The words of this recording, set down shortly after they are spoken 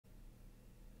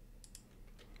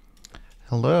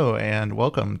Hello, and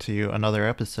welcome to another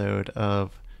episode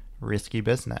of Risky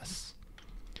Business.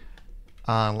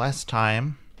 Last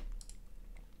time,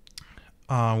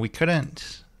 we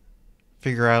couldn't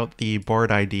figure out the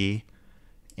board ID,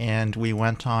 and we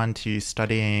went on to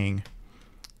studying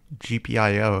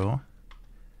GPIO,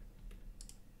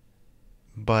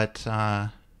 but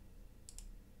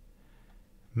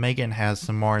Megan has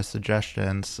some more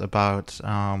suggestions about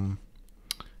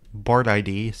board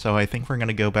ID, so I think we're going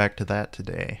to go back to that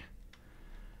today.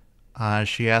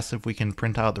 She asked if we can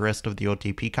print out the rest of the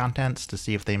OTP contents to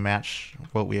see if they match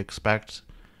what we expect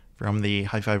from the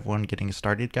High Five 1 Getting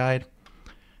Started guide,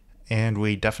 and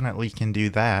we definitely can do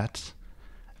that.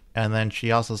 And then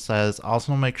she also says,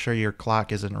 also make sure your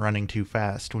clock isn't running too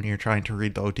fast when you're trying to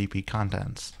read the OTP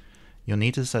contents. You'll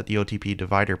need to set the OTP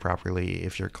divider properly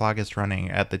if your clock is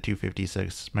running at the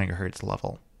 256 megahertz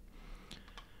level.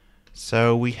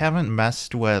 So we haven't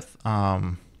messed with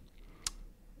setting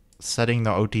the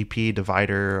OTP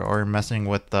divider or messing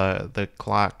with the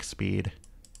clock speed.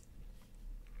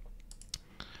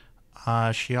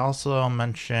 She also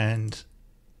mentioned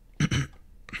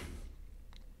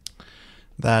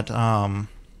that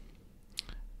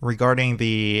regarding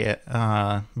the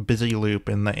busy loop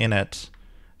in the init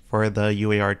for the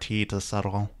UART to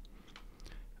settle,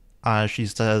 she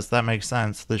says that makes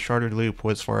sense. The shorter loop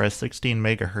was for a 16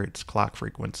 megahertz clock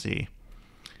frequency.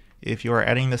 If you are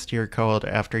adding this to your code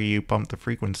after you bump the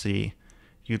frequency,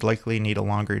 you'd likely need a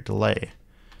longer delay.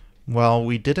 Well,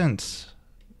 we didn't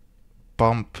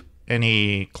bump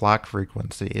any clock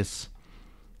frequencies,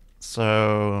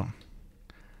 so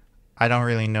I don't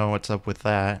really know what's up with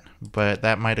that, but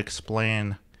that might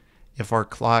explain if our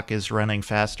clock is running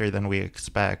faster than we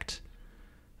expect.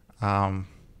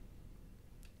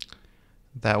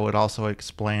 That would also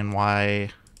explain why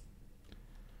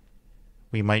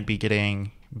we might be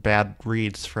getting bad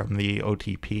reads from the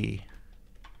OTP.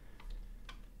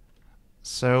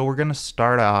 So we're going to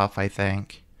start off, I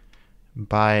think,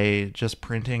 by just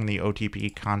printing the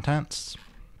OTP contents.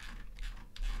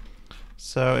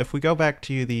 So if we go back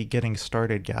to the Getting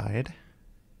Started guide,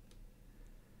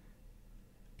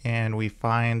 and we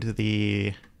find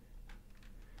the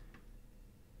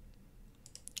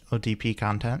OTP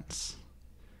contents,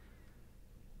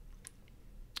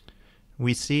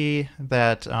 we see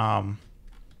that the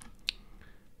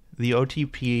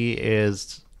OTP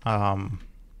is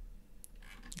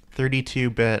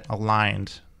 32-bit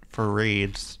aligned for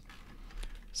reads.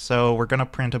 So we're going to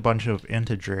print a bunch of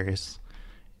integers.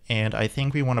 And I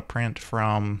think we want to print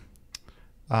from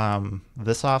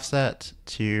this offset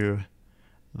to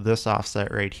this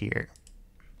offset right here.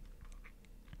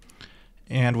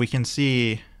 And we can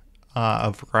see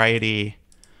a variety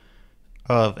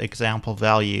of example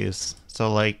values.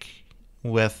 So like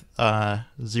with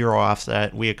 0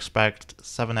 offset, we expect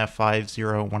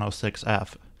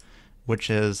 7F50106F, which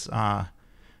is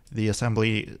the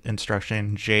assembly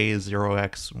instruction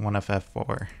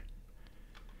J0x1FF4,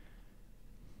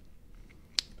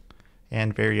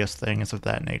 and various things of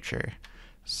that nature.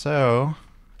 So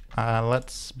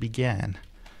let's begin.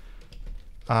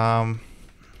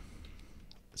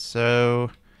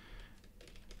 So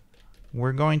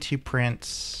we're going to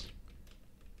print,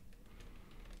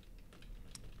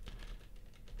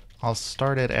 I'll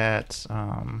start it at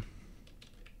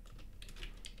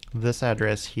this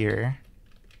address here,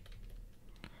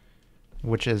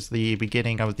 which is the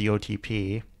beginning of the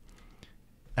OTP.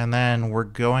 And then we're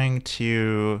going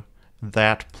to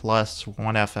that plus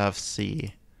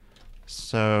 1FFC.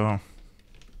 So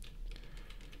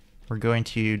we're going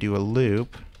to do a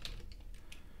loop,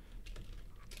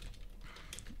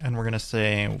 and we're going to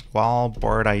say while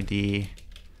board ID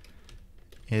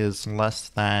is less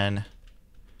than,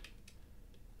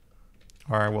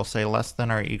 or we'll say less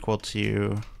than or equal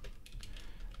to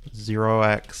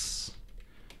 0x,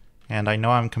 and I know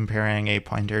I'm comparing a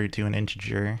pointer to an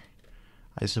integer.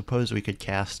 I suppose we could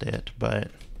cast it,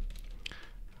 but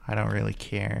I don't really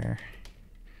care.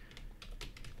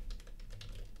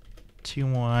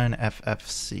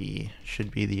 21FFC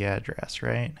should be the address,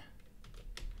 right?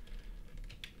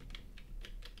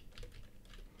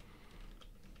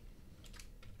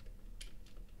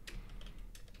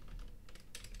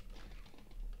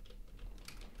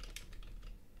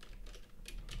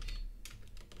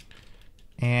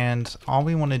 And all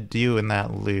we want to do in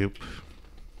that loop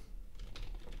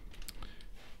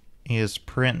is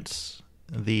print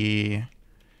the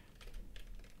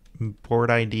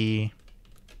board ID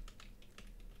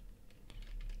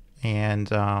and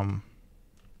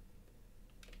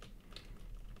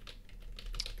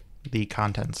the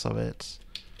contents of it.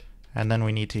 And then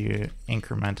we need to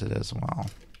increment it as well.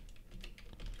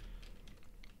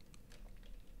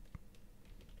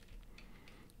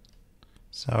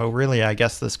 So really, I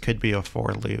guess this could be a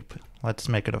for loop. Let's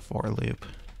make it a for loop.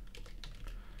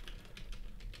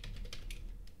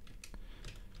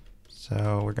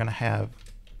 So we're going to have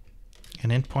an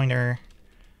int pointer,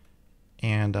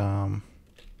 and I'll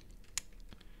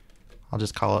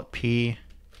just call it p.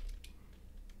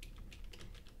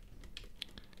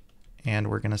 And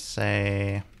we're going to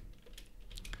say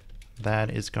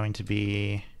that is going to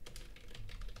be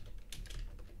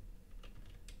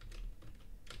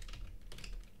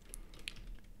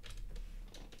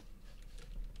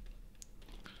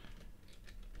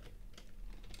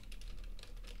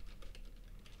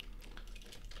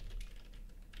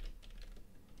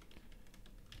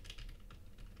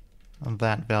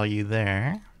that value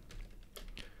there.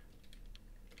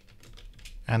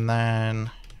 And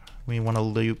then we want to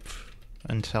loop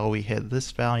until we hit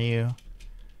this value.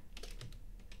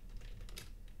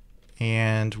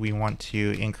 And we want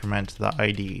to increment the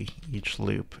ID each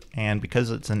loop. And because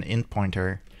it's an int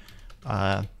pointer,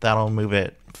 that'll move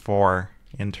it 4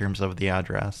 in terms of the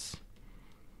address.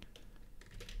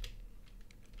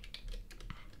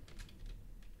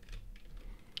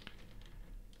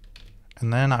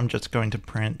 And then I'm just going to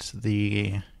print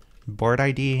the board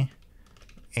ID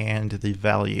and the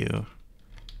value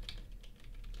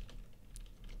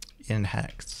in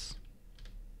hex.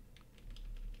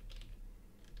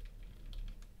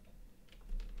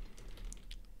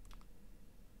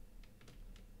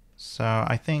 So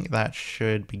I think that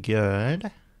should be good.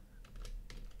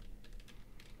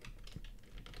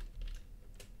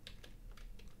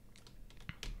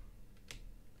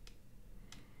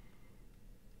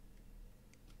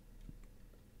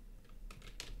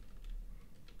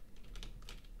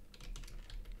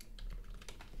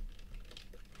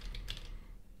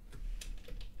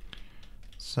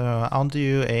 So I'll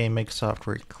do a make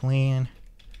software clean,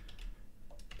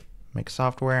 make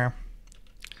software.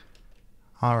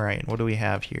 All right, what do we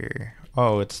have here?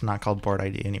 Oh, it's not called board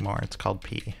ID anymore, it's called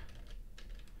P.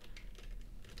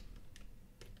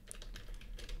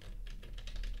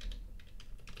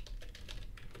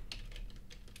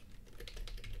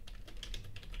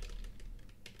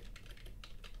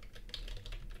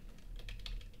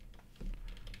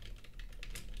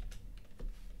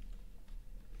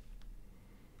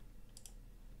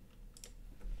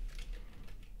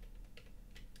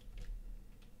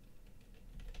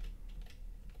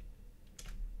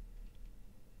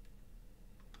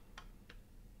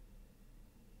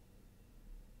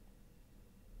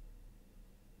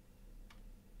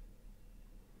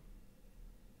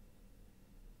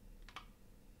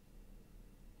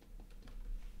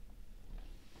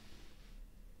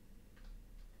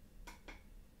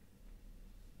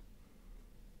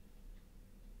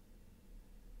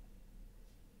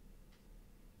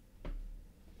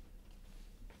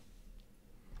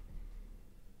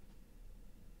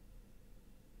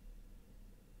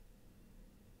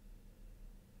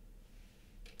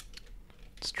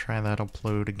 Let's try that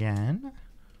upload again.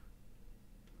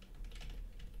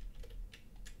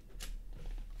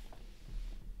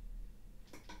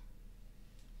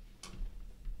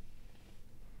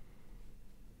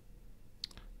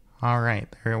 All right,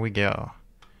 there we go.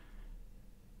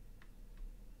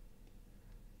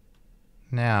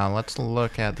 Now let's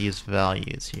look at these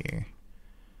values here.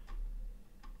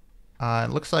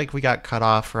 It looks like we got cut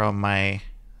off from my,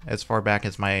 as far back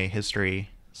as my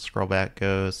history scroll back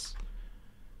goes.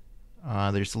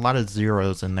 There's a lot of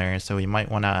zeros in there, so we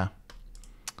might want to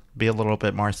be a little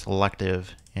bit more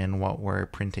selective in what we're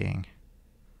printing.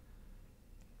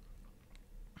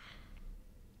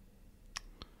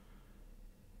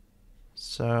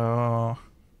 So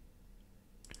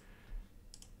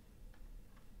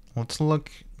let's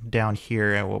look down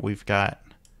here at what we've got.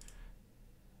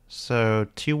 So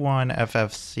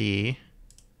 21FFC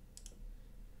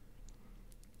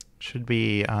should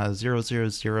be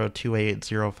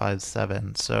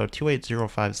 000288057. So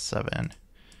 28057.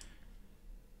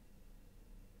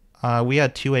 We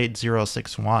had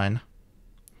 28061.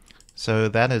 So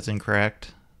that is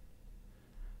incorrect.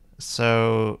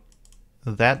 So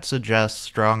that suggests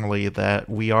strongly that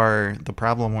the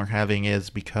problem we're having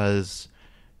is because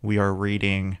we are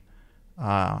reading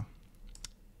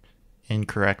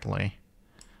incorrectly.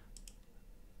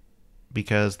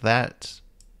 Because that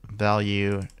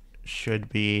value should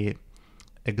be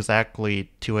exactly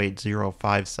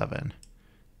 28057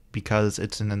 because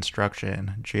it's an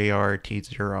instruction,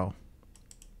 JRT0.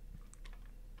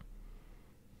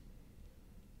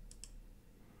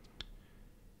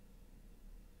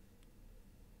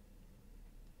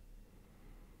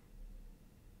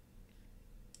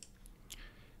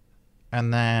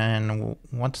 And then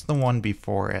what's the one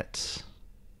before it?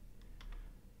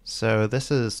 So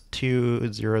this is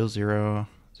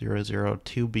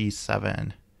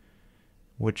 2000002B7,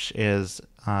 which is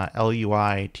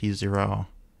LUI T0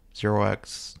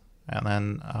 0x, and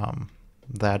then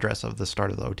the address of the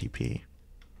start of the OTP.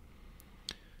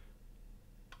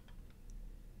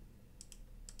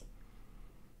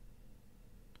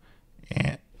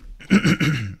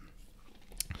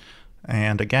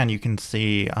 And again, you can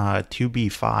see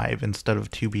 2B5 instead of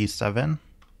 2B7.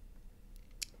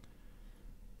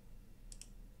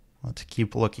 Let's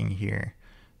keep looking here.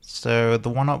 So the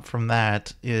one up from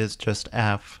that is just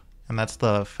F, and that's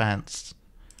the fence.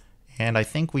 And I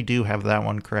think we do have that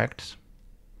one correct.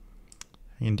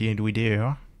 Indeed we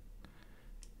do.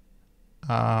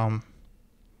 FF0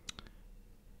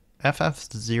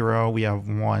 we have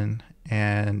 1,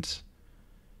 and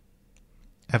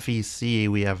FEC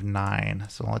we have 9.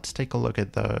 So let's take a look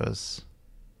at those.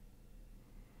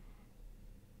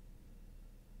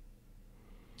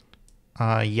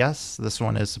 Yes, this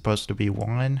one is supposed to be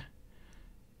 1.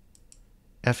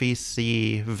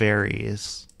 FEC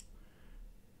varies.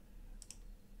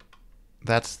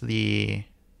 That's the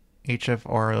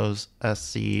HFRO's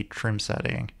SC trim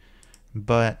setting,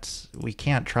 but we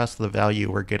can't trust the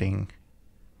value we're getting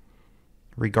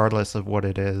regardless of what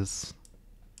it is.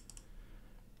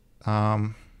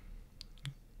 Then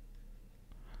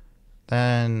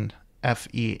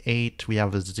FE8 we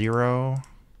have a 0.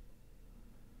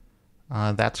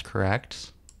 That's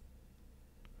correct.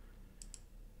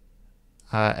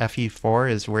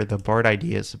 FE4 is where the board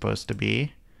ID is supposed to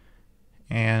be,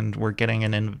 and we're getting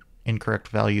an incorrect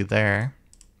value there.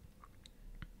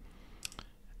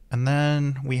 And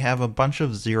then we have a bunch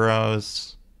of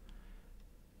zeros,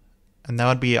 and that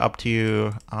would be up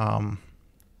to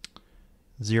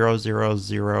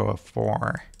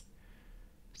 0004.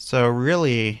 So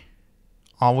really,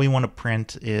 all we want to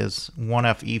print is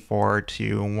 1FE4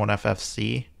 to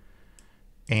 1FFC,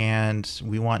 and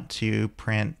we want to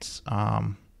print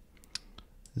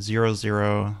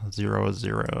 0000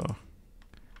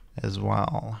 as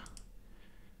well.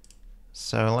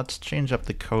 So let's change up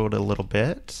the code a little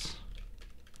bit.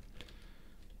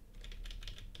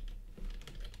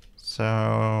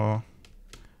 So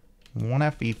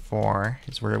 1FE4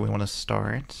 is where we want to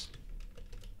start.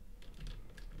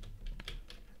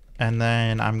 And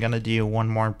then I'm going to do one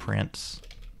more print.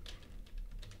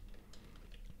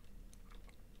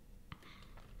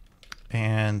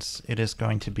 And it is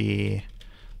going to be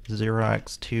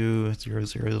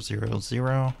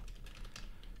 0x20000.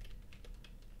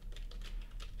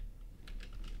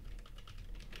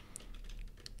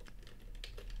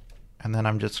 And then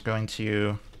I'm just going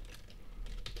to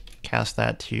cast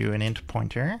that to an int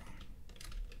pointer.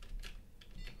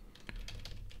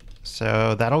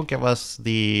 So that'll give us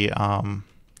the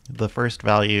first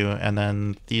value, and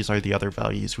then these are the other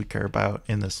values we care about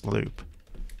in this loop.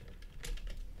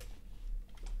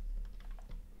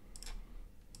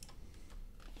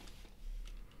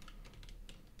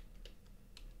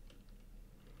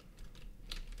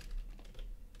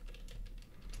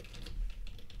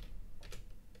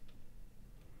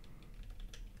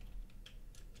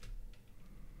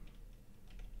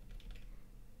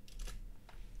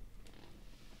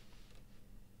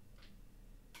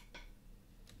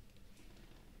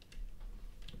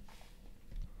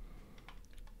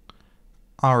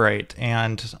 All right,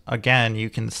 and again, you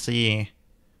can see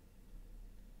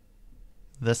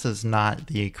this is not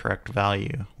the correct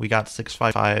value. We got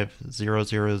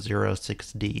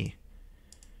 6550006D.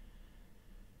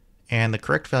 And the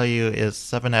correct value is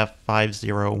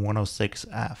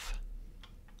 7F50106F.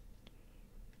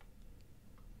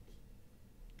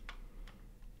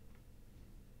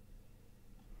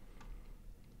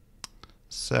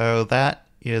 So that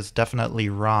is definitely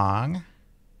wrong.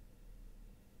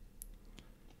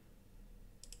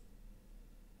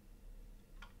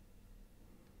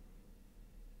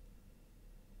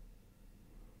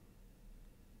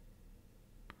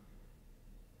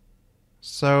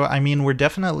 So, I mean, we're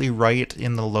definitely right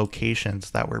in the locations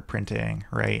that we're printing,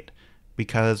 right?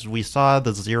 Because we saw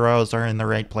the zeros are in the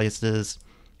right places.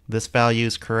 This value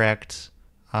is correct.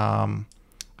 I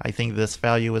think this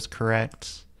value is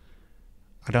correct.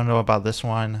 I don't know about this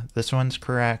one. This one's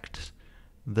correct.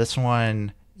 This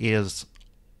one is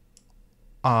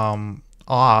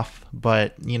off,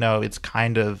 but, you know, it's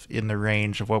kind of in the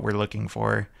range of what we're looking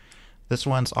for. This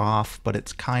one's off, but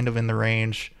it's kind of in the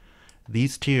range.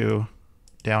 These two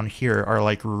down here are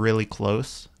like really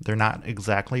close. They're not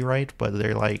exactly right, but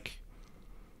they're like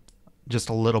just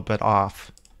a little bit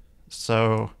off.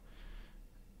 So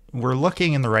we're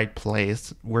looking in the right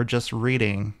place. We're just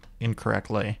reading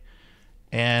incorrectly.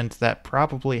 And that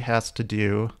probably has to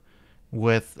do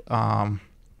with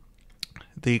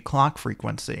the clock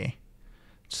frequency.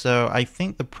 So I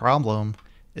think the problem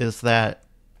is that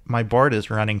my board is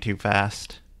running too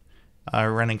fast,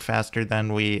 running faster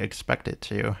than we expect it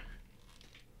to.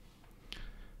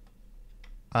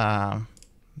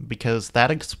 Because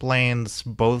that explains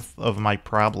both of my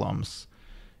problems.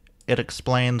 It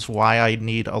explains why I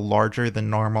need a larger than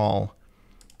normal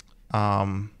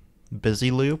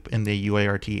busy loop in the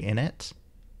UART init.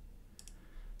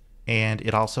 And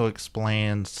it also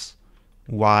explains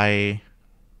why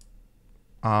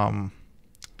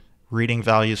reading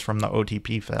values from the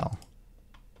OTP fail.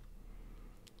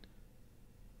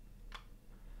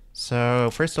 So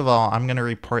first of all, I'm going to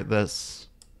report this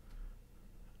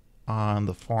on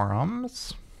the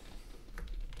forums.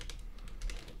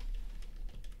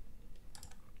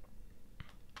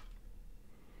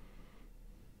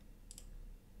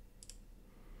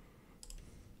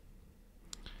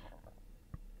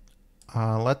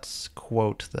 Let's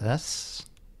quote this.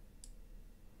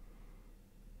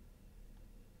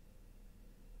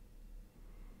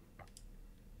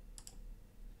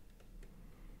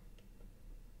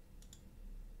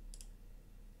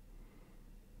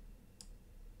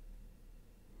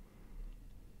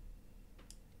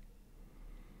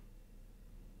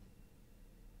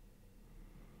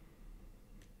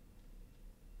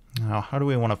 Now, how do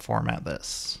we want to format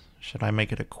this? Should I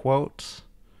make it a quote?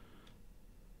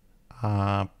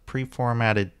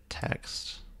 Pre-formatted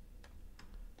text.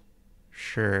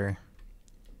 Sure.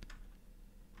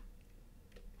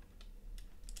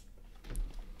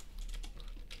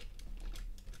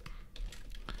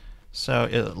 So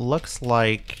it looks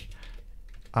like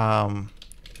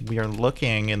we are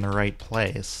looking in the right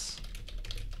place,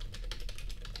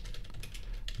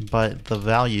 but the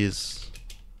values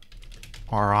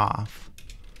are off.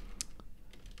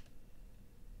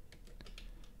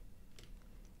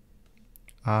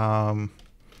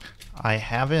 I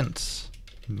haven't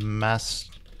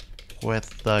messed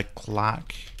with the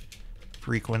clock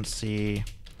frequency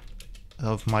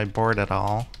of my board at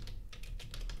all.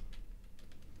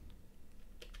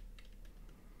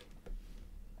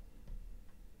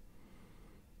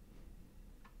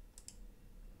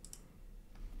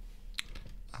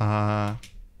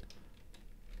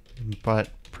 But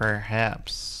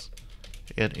perhaps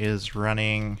it is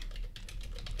running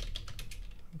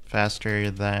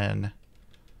faster than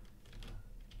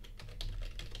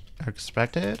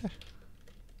expected.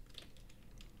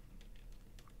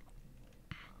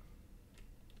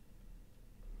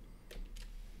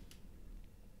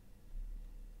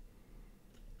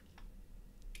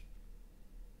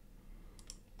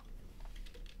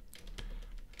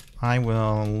 I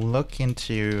will look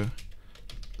into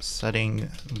setting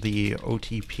the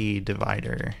OTP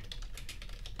divider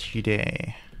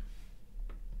today.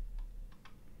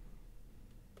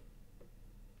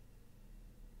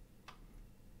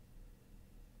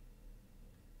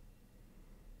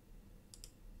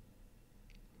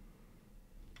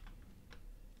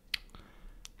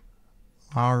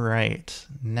 All right,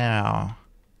 now.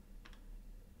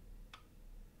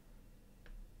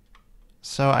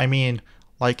 So, I mean,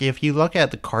 like if you look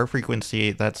at the car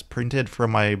frequency that's printed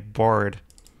from my board,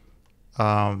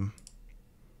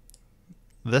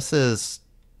 this is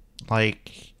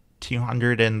like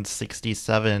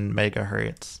 267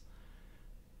 megahertz.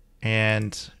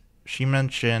 And she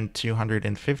mentioned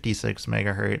 256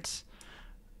 megahertz.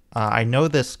 I know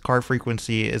this car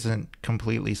frequency isn't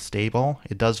completely stable.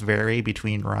 It does vary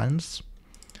between runs,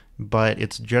 but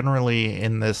it's generally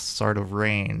in this sort of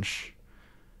range.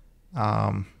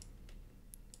 And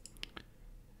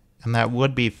that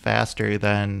would be faster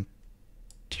than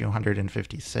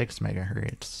 256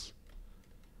 megahertz.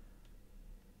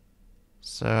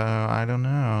 So I don't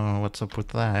know what's up with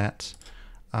that.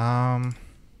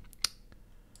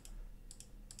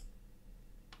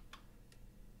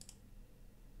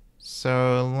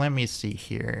 So let me see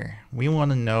here. We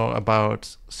want to know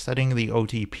about setting the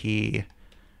OTP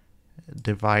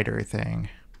divider thing.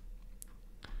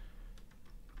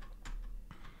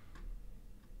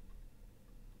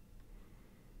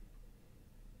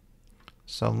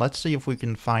 So let's see if we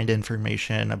can find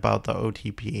information about the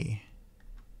OTP.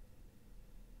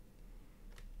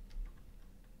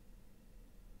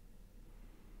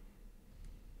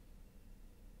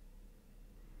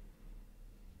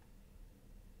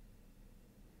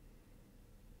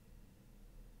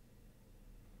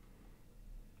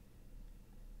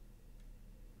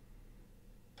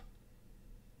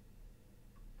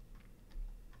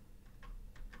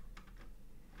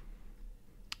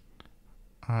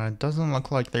 It doesn't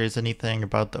look like there's anything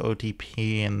about the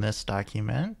OTP in this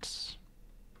document,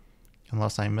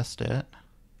 unless I missed it.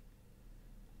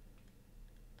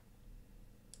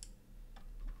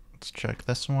 Let's check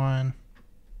this one.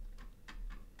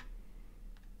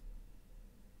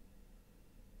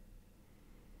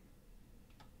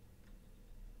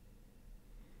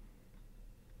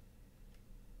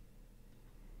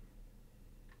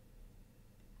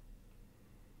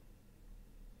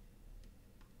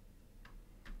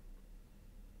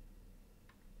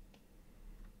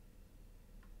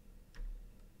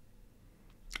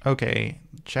 Okay,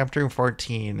 chapter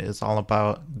 14 is all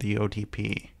about the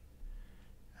OTP.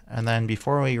 And then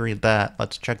before we read that,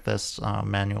 let's check this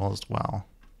manual as well.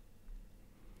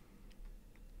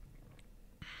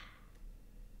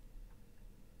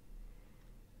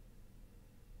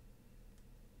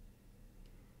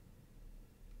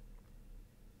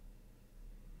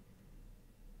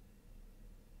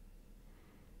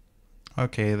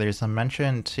 Okay, there's a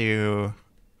mention to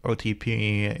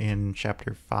OTP in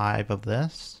chapter 5 of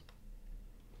this.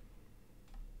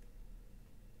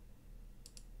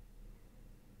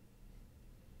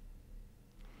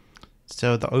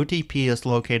 So the OTP is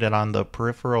located on the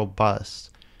peripheral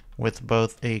bus with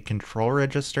both a control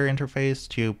register interface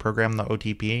to program the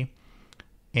OTP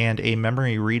and a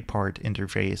memory read part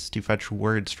interface to fetch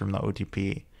words from the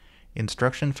OTP.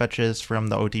 Instruction fetches from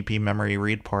the OTP memory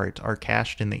read part are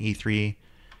cached in the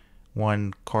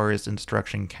E3-1 core's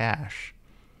instruction cache.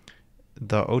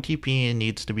 The OTP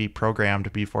needs to be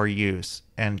programmed before use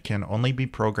and can only be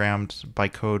programmed by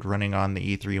code running on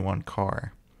the E3-1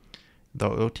 core. The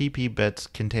OTP bits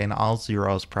contain all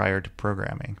zeros prior to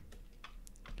programming.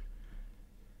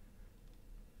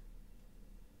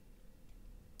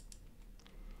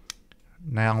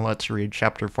 Now let's read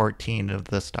chapter 14 of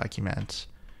this document.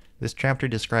 This chapter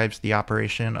describes the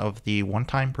operation of the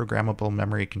one-time programmable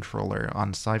memory controller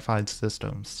on Sci-Fi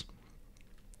systems.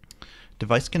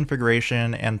 Device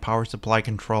configuration and power supply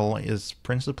control is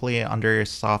principally under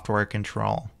software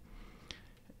control.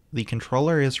 The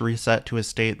controller is reset to a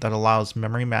state that allows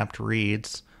memory mapped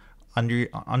reads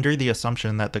under the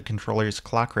assumption that the controller's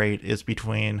clock rate is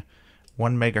between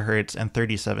 1 MHz and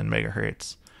 37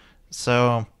 MHz.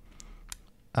 So,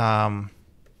 I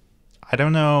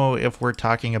don't know if we're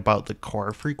talking about the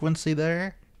core frequency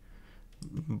there,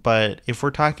 but if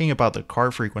we're talking about the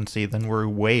core frequency, then we're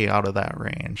way out of that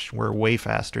range. We're way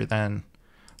faster than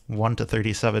 1 to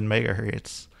 37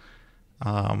 megahertz.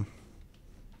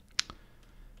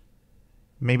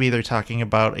 Maybe they're talking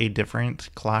about a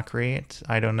different clock rate.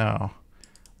 I don't know.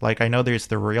 Like, I know there's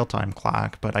the real-time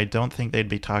clock, but I don't think they'd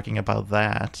be talking about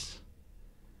that.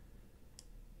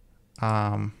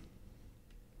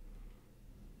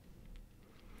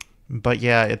 But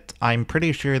yeah, I'm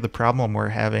pretty sure the problem we're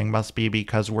having must be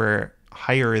because we're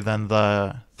higher than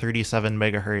the 37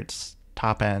 megahertz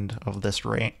top end of this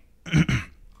range.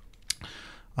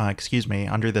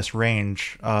 Under this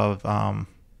range of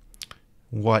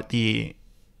what the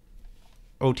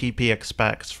OTP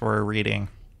expects for a reading.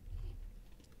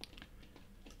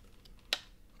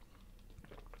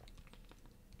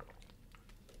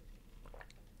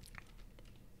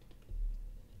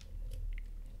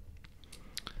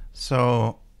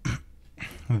 So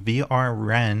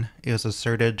VRREN is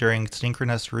asserted during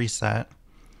synchronous reset.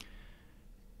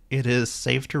 It is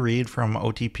safe to read from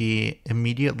OTP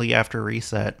immediately after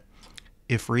reset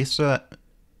if reset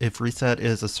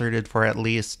is asserted for at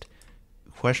least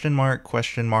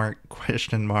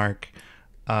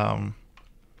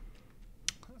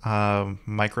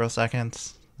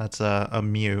microseconds. That's a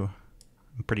mu.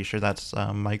 I'm pretty sure that's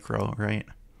micro, right?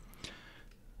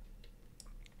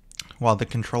 While the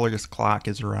controller's clock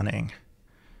is running.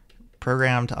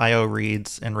 Programmed I/O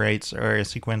reads and writes are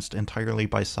sequenced entirely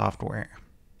by software.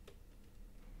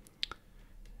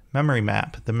 Memory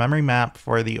map. The memory map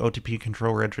for the OTP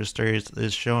control registers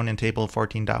is shown in table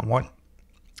 14.1.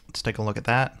 Let's take a look at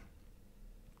that.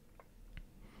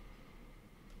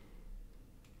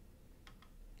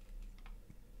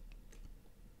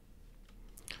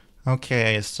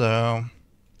 Okay, so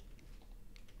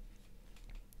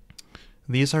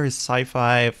these are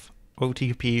Sci-Fi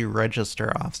OTP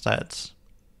register offsets.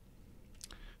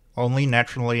 Only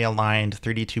naturally aligned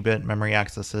 32-bit memory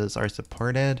accesses are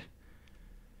supported.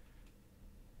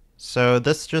 So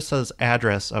this just says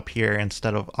address up here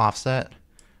instead of offset,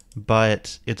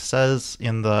 but it says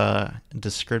in the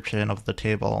description of the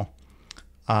table,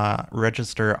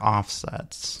 register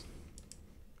offsets.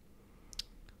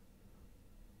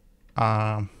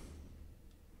 And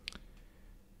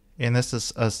this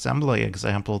is assembly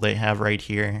example they have right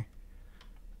here,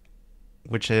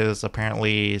 which is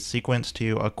apparently sequence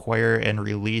to acquire and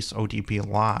release OTP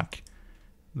lock.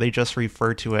 They just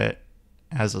refer to it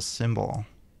as a symbol.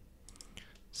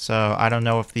 So I don't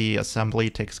know if the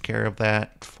assembly takes care of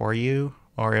that for you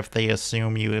or if they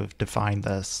assume you have defined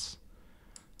this.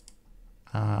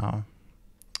 I'm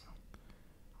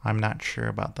not sure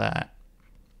about that.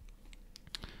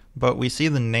 But we see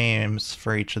the names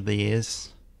for each of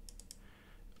these.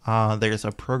 There's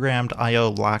a programmed I/O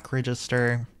lock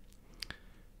register,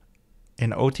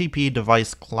 an OTP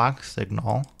device clock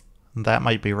signal, that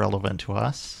might be relevant to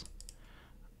us,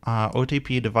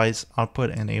 OTP device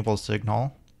output enable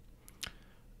signal,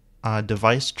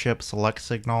 device chip select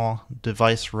signal,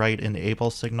 device write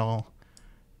enable signal,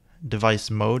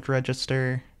 device mode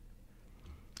register,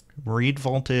 read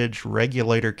voltage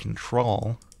regulator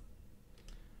control,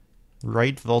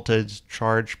 write voltage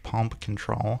charge pump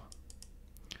control,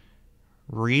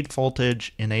 read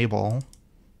voltage enable,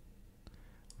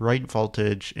 write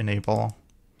voltage enable,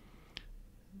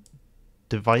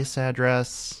 device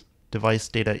address, device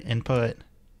data input,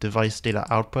 device data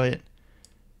output,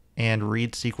 and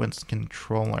read sequence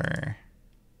controller.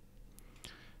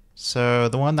 So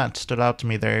the one that stood out to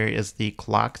me there is the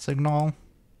clock signal.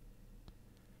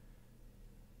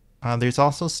 There's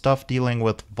also stuff dealing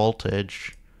with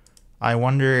voltage. I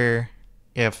wonder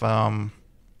if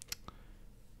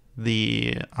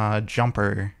the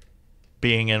jumper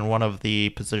being in one of the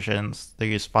positions, they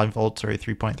use 5 volts or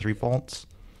 3.3 volts.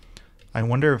 I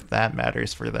wonder if that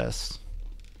matters for this.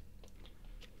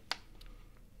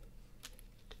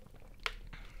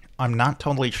 I'm not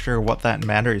totally sure what that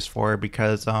matters for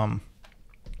because I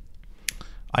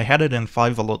had it in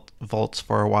 5 volts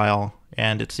for a while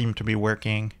and it seemed to be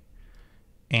working.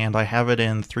 And I have it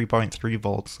in 3.3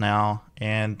 volts now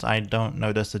and I don't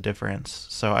notice a difference.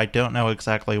 So I don't know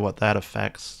exactly what that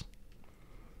affects.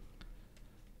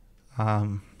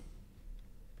 But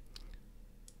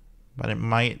it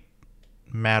might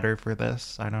matter for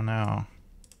this. I don't know.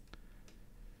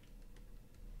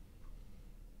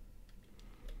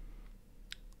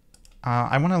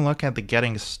 I want to look at the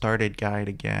getting started guide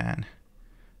again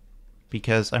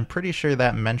because I'm pretty sure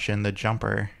that mentioned the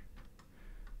jumper,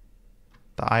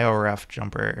 the IORF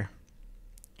jumper.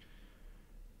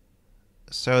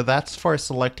 So that's for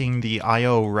selecting the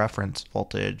IO reference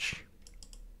voltage.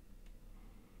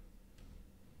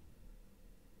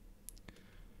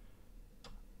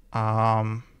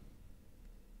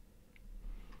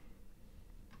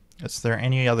 Is there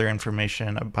any other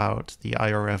information about the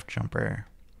IORF jumper?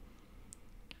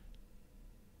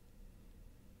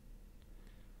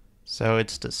 So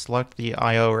it's to select the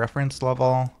IO reference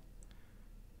level.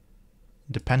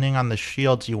 Depending on the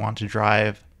shields you want to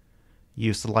drive,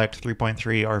 you select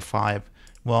 3.3 or 5.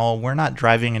 Well, we're not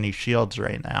driving any shields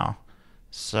right now,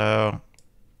 so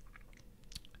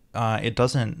it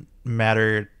doesn't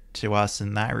matter to us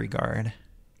in that regard.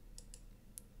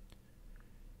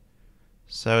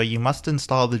 So you must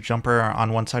install the jumper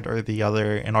on one side or the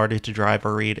other in order to drive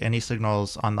or read any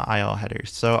signals on the IO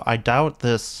headers. So I doubt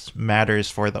this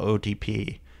matters for the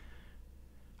OTP.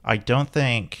 I don't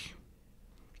think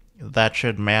that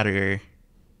should matter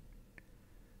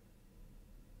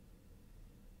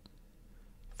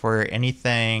for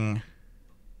anything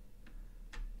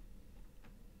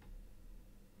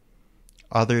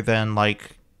other than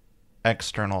like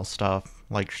external stuff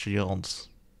like shields.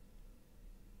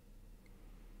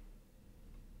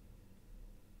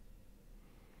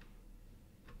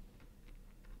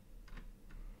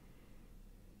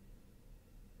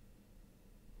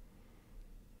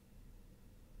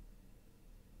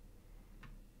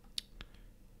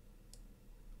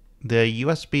 The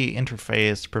USB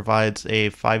interface provides a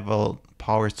 5-volt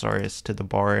power source to the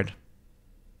board.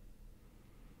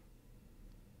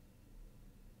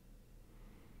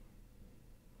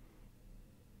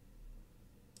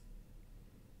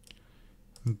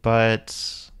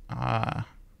 But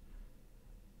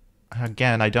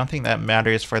again, I don't think that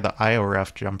matters for the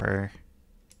IORF jumper.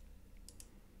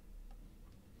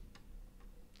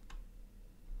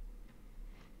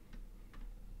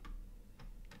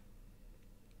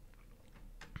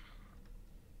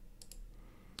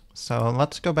 So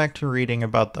let's go back to reading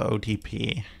about the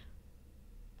OTP.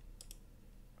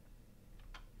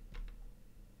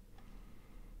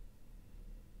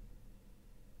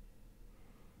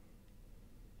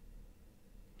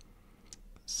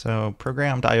 So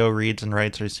programmed I/O reads and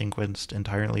writes are sequenced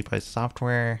entirely by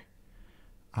software.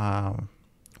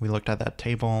 We looked at that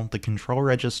table. The control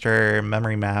register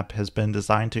memory map has been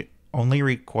designed to only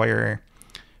require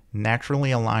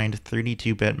naturally aligned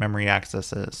 32-bit memory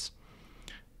accesses.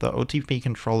 The OTP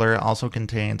controller also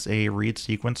contains a read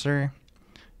sequencer,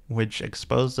 which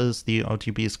exposes the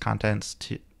OTP's contents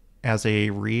as a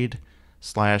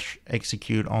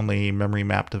read/execute only memory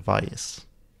map device.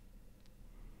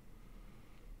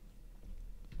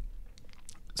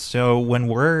 So when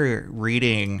we're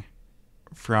reading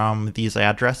from these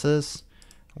addresses,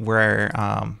 where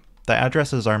the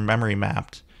addresses are memory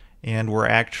mapped, and we're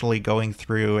actually going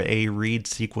through a read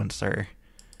sequencer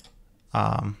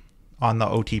on the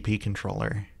OTP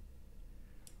controller.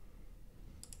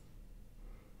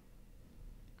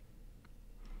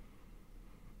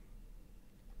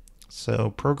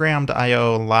 So programmed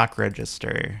I/O lock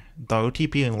register. The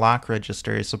OTP lock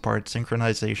register supports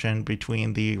synchronization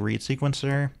between the read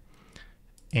sequencer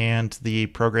and the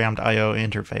programmed I/O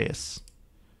interface.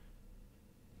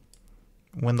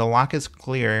 When the lock is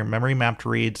clear, memory mapped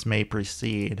reads may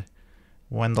proceed.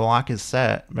 When the lock is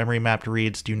set, memory mapped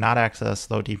reads do not access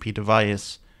the OTP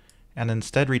device and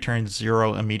instead return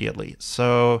 0 immediately.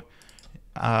 So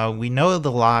we know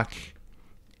the lock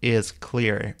is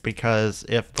clear because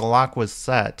if the lock was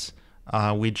set,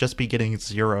 we'd just be getting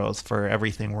zeros for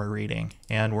everything we're reading,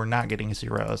 and we're not getting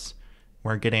zeros,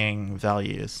 we're getting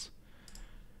values.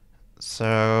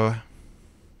 So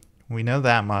we know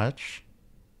that much.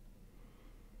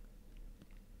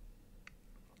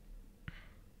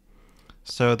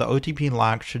 So the OTP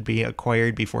lock should be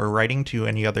acquired before writing to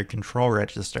any other control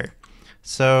register.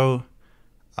 So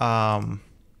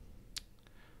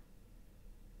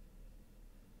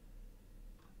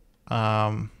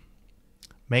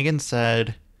Megan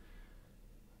said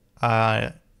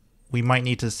we might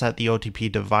need to set the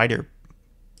OTP divider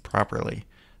properly.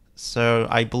 So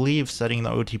I believe setting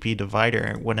the OTP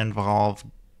divider would involve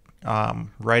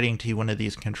writing to one of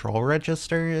these control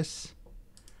registers.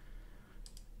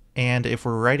 And if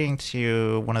we're writing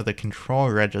to one of the control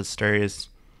registers,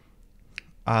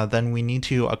 then we need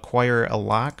to acquire a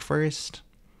lock first.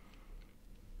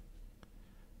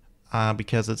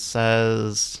 Because it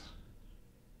says,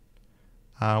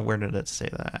 where did it say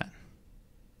that?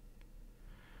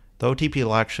 The OTP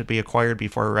lock should be acquired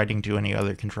before writing to any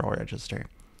other control register.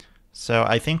 So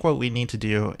I think what we need to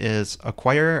do is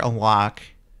acquire a lock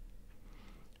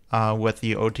with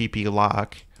the OTP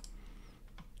lock,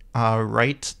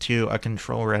 write to a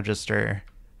control register,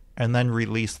 and then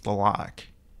release the lock.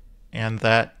 And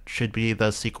that should be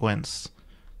the sequence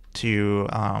to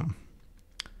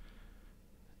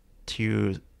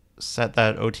set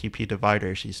that OTP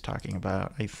divider she's talking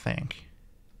about, I think.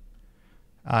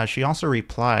 She also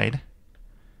replied,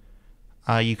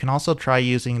 you can also try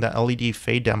using the LED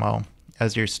fade demo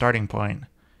as your starting point,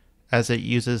 as it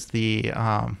uses the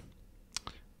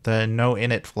no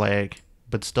init flag,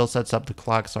 but still sets up the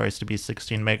clock source to be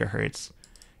 16 megahertz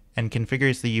and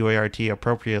configures the UART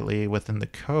appropriately within the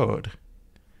code.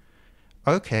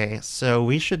 Okay, so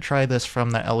we should try this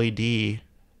from the LED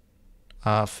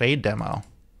fade demo.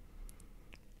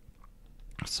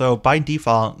 So by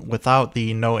default, without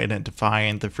the no init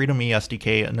defined, the FreedomE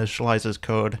SDK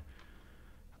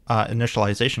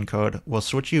initialization code will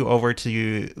switch you over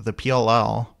to the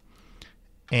PLL,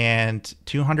 and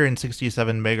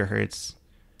 267 megahertz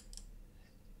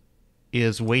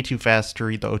is way too fast to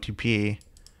read the OTP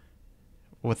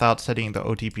without setting the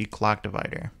OTP clock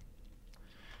divider.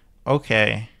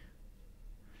 Okay,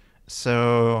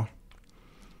 so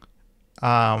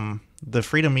the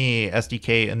FreedomE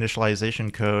SDK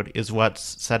initialization code is what's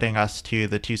setting us to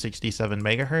the 267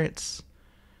 megahertz,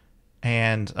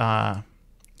 and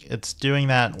it's doing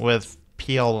that with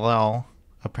PLL,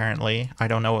 apparently. I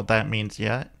don't know what that means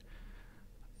yet.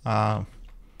 I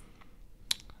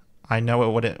know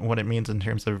what it means in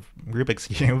terms of Rubik's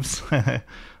cubes.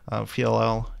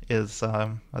 PLL is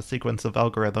a sequence of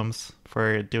algorithms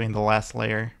for doing the last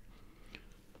layer.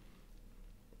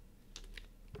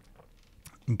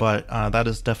 But that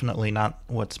is definitely not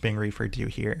what's being referred to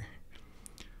here.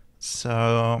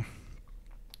 So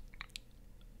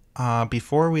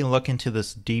before we look into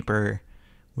this deeper,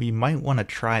 we might want to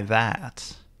try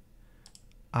that.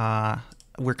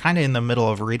 We're kind of in the middle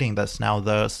of reading this now,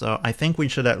 though, so I think we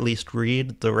should at least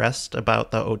read the rest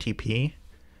about the OTP.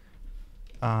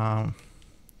 And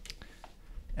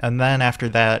then after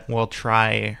that, we'll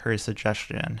try her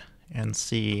suggestion and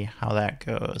see how that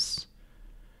goes.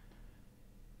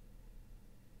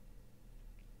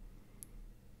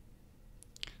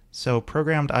 So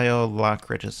programmed I/O lock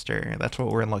register, that's what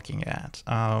we're looking at.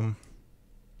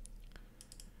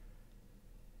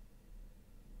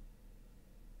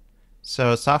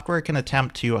 So software can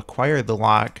attempt to acquire the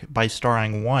lock by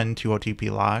storing 1 to OTP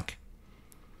lock.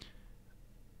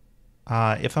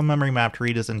 If a memory mapped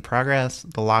read is in progress,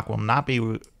 the lock will not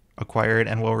be acquired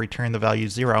and will return the value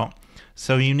 0.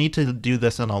 So you need to do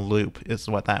this in a loop is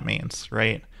what that means,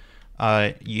 right?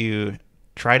 You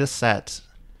try to set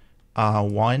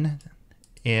 1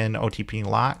 in OTP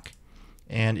lock,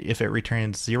 and if it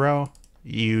returns 0,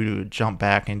 you jump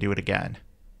back and do it again.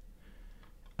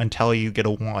 until you get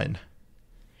a 1.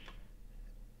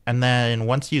 And then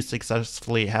once you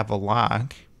successfully have a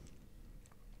lock,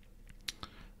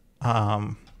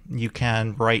 you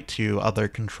can write to other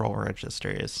control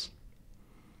registers.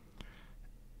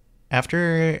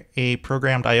 After a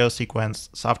programmed I/O sequence,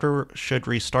 software should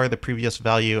restore the previous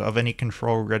value of any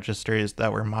control registers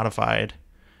that were modified,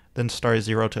 then start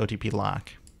 0 to OTP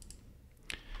lock.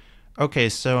 Okay,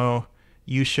 so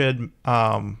you should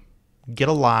get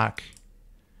a lock,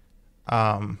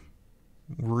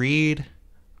 read.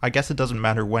 I guess it doesn't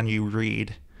matter when you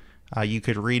read. You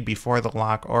could read before the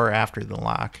lock or after the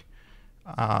lock.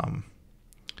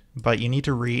 But you need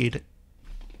to read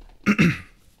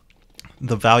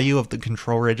the value of the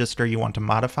control register you want to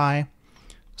modify,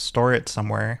 store it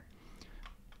somewhere.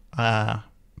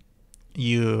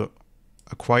 You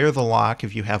acquire the lock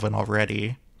if you haven't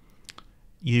already.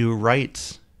 You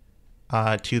write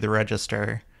to the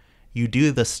register. You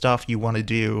do the stuff you want to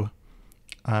do,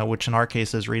 which in our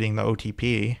case is reading the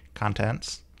OTP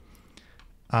contents.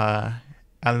 And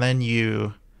then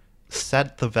you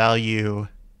set the value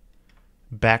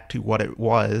back to what it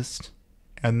was,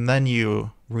 and then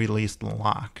you release the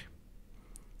lock.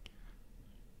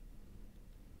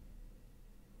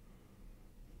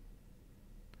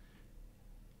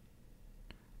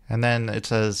 And then it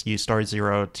says you start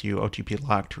 0 to OTP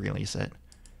lock to release it.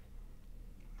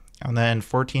 And then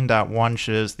 14.1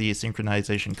 shows the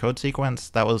synchronization code sequence.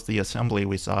 That was the assembly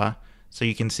we saw. So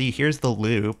you can see here's the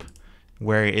loop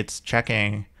where it's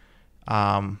checking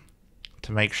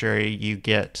to make sure you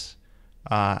get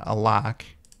a lock.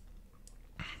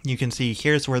 You can see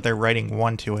here's where they're writing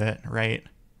 1 to it, right?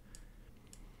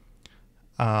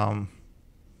 And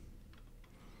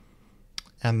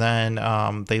then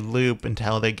they loop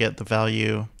until they get the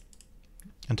value,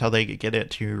 until they get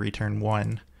it to return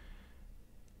 1.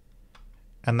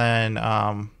 And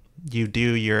then you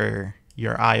do your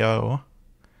I/O,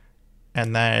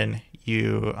 and then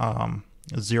you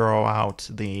zero out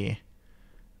the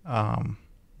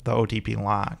OTP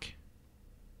lock.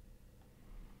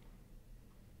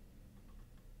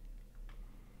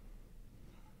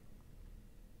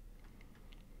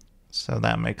 So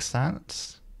that makes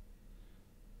sense.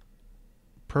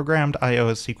 Programmed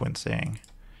I/O sequencing.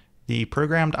 The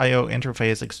programmed I/O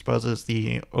interface exposes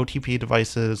the OTP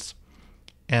devices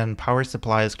and power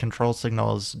supplies control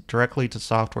signals directly to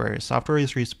software. Software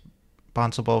is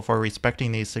responsible for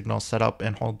respecting these signals setup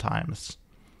and hold times.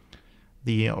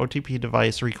 The OTP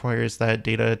device requires that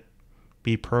data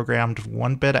be programmed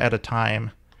 1 bit at a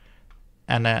time,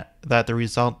 and that the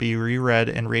result be reread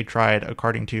and retried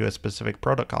according to a specific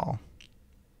protocol.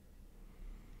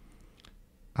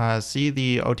 See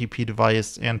the OTP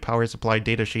device and power supply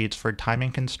datasheets for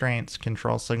timing constraints,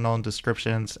 control signal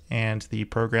descriptions, and the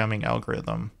programming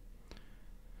algorithm.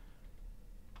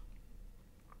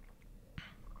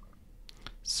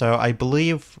 So I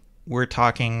believe we're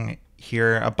talking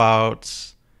here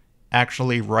about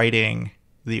actually writing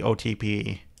the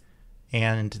OTP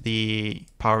and the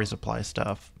power supply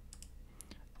stuff,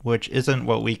 which isn't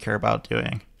what we care about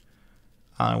doing.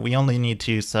 We only need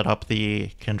to set up the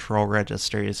control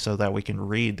registers so that we can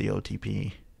read the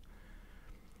OTP.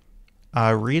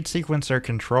 Read sequencer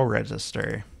control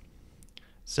register.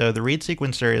 So the read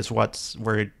sequencer is what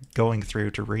we're going through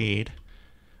to read.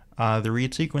 The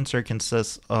read sequencer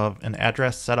consists of an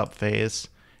address setup phase,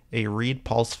 a read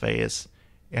pulse phase,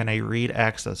 and a read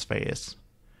access phase.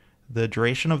 The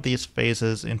duration of these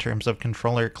phases in terms of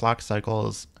controller clock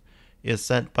cycles is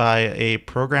set by a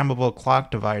programmable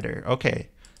clock divider. Okay,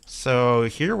 so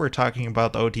here we're talking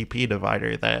about the OTP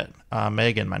divider that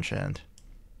Megan mentioned.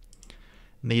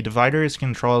 The divider is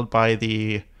controlled by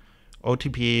the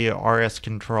OTP RS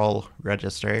control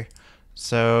register.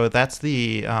 So that's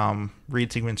the read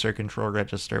sequencer control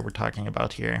register we're talking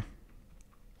about here.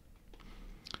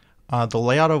 The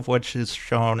layout of which is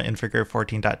shown in figure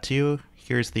 14.2.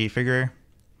 Here's the figure.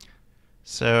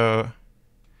 So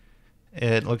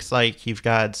it looks like you've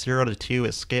got 0 to 2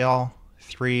 is scale,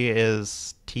 3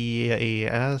 is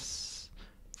TAS,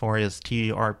 4 is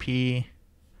TRP,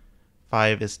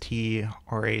 5 is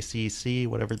TRACC,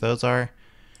 whatever those are,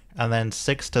 and then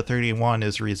 6 to 31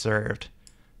 is reserved.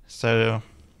 So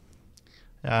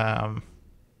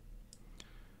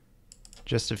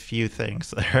just a few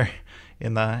things there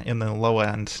in the low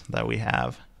end that we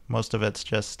have. Most of it's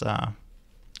just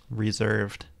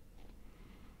reserved.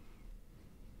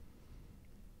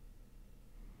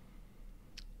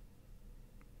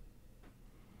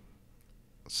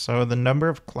 So the number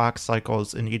of clock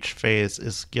cycles in each phase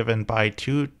is given by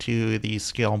 2 to the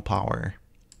scale power.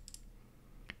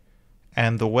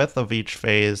 And the width of each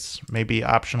phase may be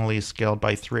optionally scaled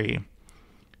by 3.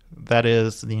 That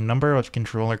is, the number of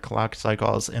controller clock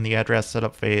cycles in the address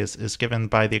setup phase is given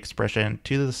by the expression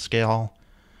to the scale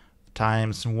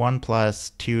times 1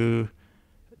 plus 2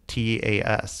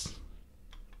 TAS.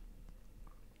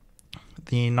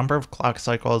 The number of clock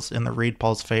cycles in the read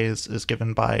pulse phase is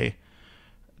given by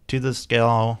to the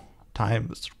scale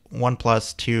times 1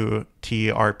 plus 2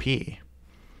 TRP.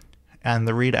 And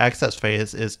the read access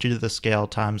phase is to the scale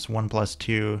times 1 plus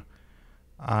 2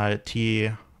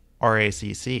 TRACC.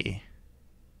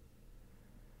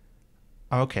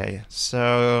 Okay,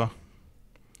 so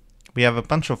we have a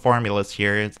bunch of formulas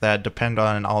here that depend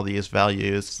on all these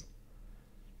values.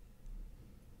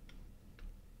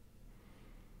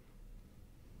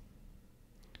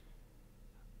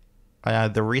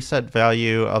 The reset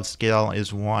value of scale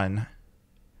is 1.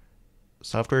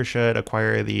 Software should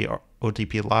acquire the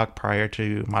OTP lock prior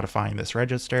to modifying this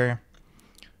register.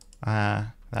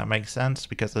 That makes sense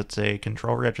because it's a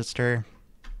control register.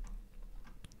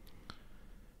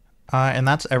 And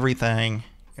that's everything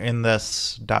in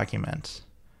this document.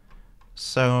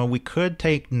 So we could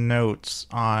take notes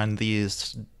on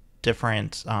these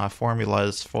different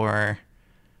formulas for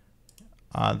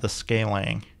the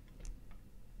scaling.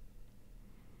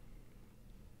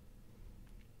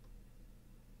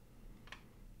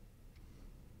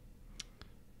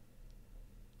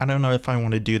 I don't know if I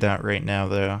want to do that right now,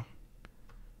 though.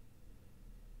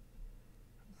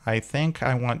 I think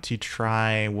I want to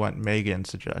try what Megan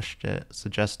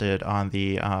suggested on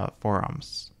the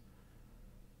forums,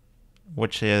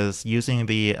 which is using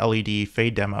the LED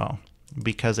fade demo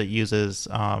because it uses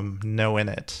no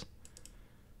init.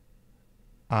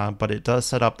 But it does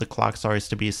set up the clock source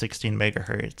to be 16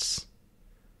 megahertz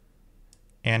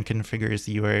and configures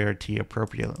the UART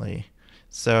appropriately.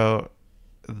 So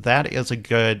that is a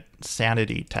good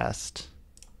sanity test.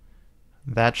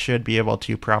 That should be able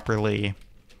to properly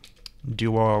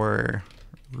do our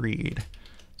read.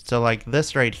 So like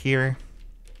this right here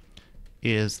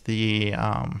is the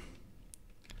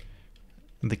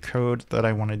code that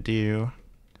I want to do.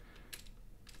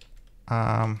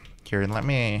 Here, let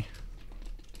me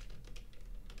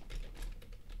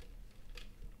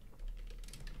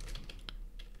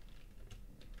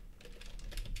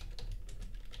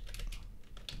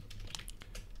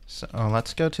So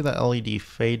let's go to the LED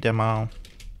fade demo.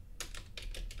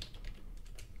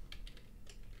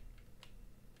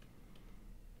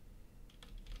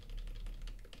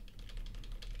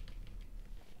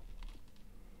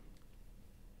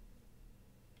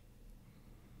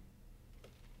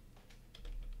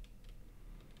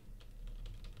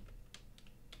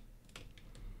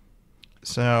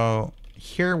 So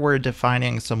here we're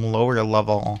defining some lower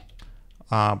level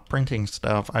printing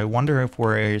stuff. I wonder if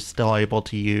we're still able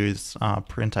to use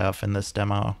printf in this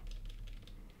demo.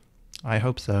 I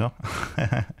hope so.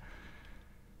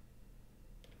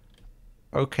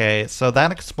 Okay, so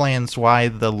that explains why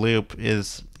the loop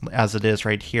is as it is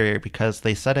right here, because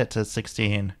they set it to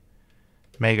 16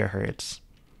 megahertz.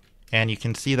 And you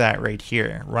can see that right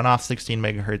here. Run off 16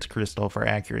 megahertz crystal for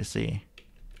accuracy.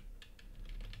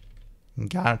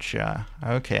 Gotcha.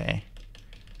 Okay.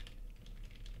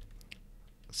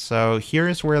 So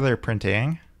here's where they're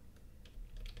printing.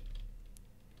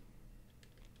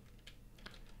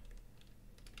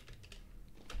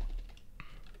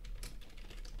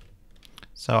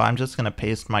 So I'm just going to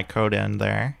paste my code in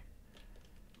there.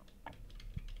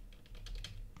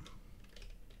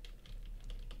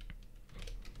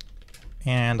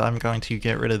 And I'm going to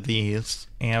get rid of these,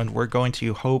 and we're going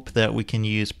to hope that we can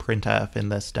use printf in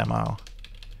this demo.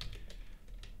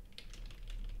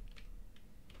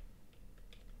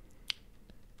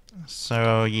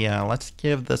 So yeah, let's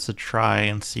give this a try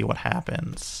and see what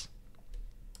happens.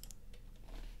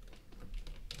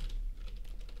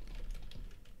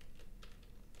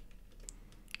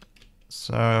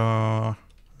 So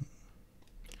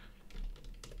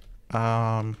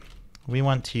we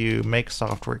want to make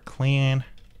software clean.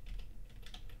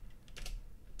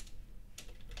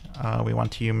 We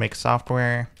want to make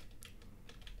software.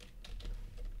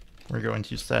 We're going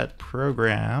to set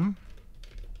program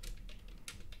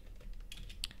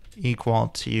equal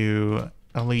to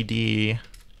LED.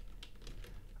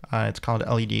 It's called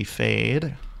LED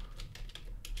fade.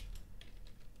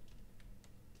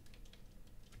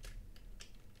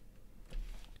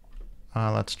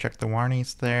 Let's check the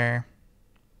warnings there.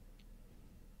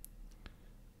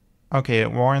 Okay,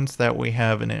 it warns that we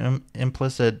have an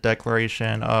implicit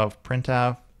declaration of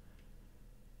printf.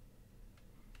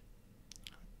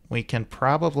 We can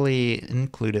probably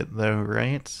include it though,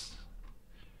 right?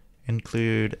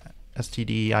 Include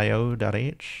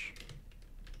stdio.h.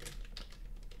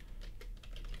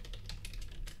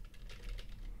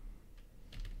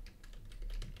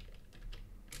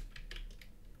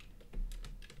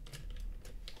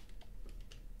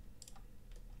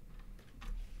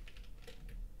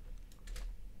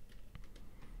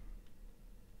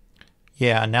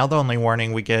 Yeah, now the only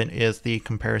warning we get is the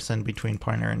comparison between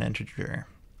pointer and integer.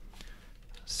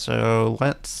 So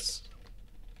let's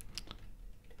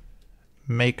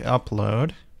make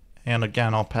upload. And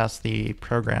again, I'll pass the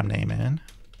program name in.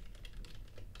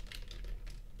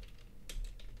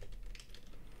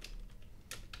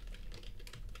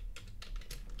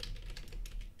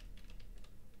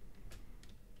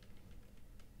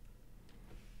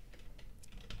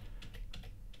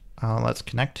 Let's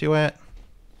connect to it.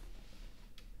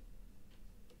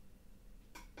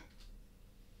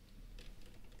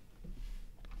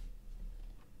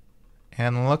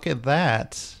 And look at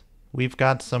that. We've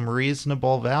got some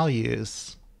reasonable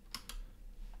values.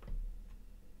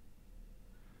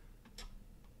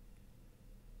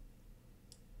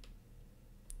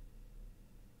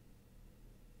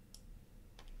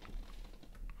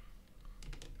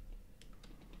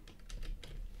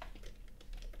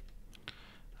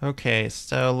 Okay,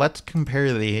 so let's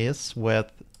compare these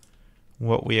with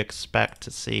what we expect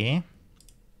to see.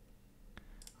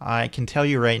 I can tell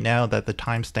you right now that the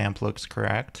timestamp looks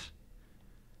correct.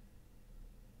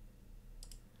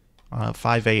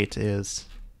 5.8 is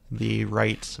the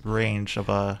right range of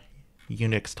a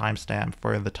Unix timestamp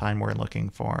for the time we're looking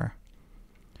for.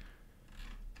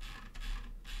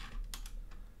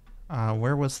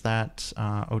 Where was that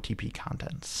OTP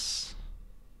contents?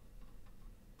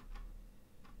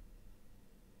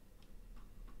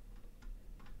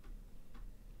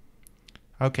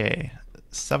 Okay,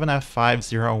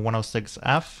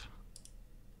 7F50106F.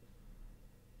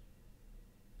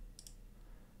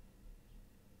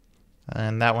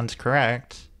 And that one's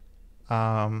correct.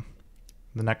 The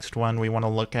next one we want to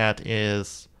look at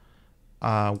is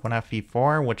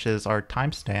 1FE4, which is our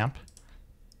timestamp.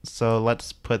 So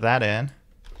let's put that in.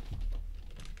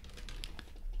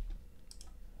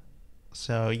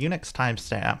 So Unix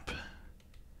timestamp.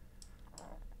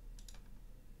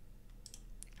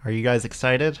 Are you guys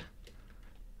excited?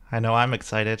 I know I'm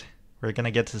excited. We're gonna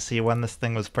get to see when this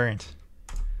thing was burnt.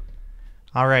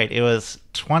 Alright, it was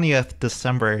 20th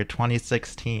December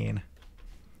 2016.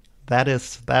 That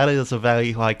is a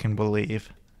value I can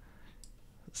believe.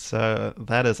 So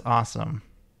that is awesome.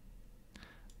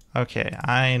 Okay,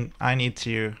 I need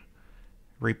to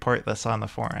report this on the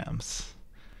forums.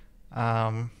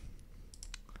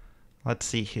 Let's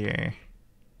see here.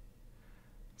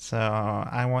 So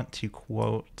I want to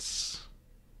quote,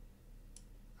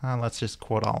 let's just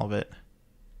quote all of it.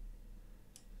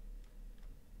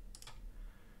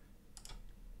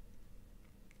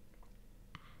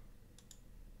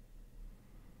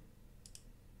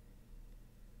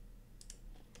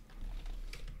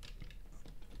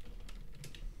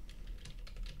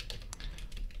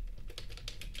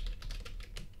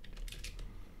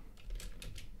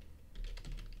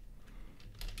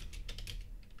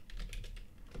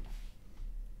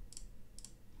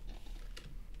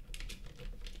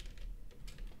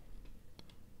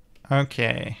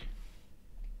 Okay.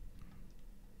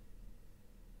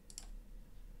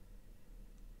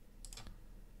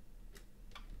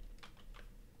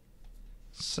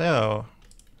 So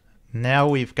now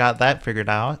we've got that figured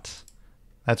out.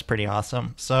 That's pretty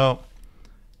awesome. So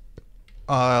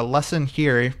lesson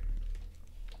here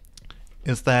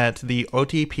is that the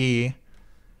OTP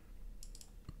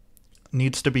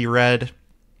needs to be read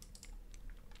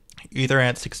either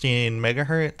at 16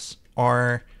 megahertz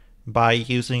or by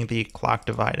using the clock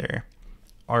divider,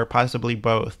 or possibly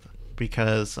both,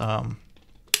 because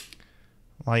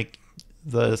like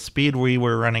the speed we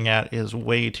were running at is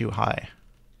way too high.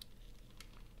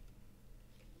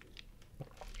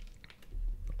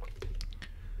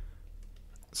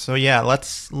 So yeah,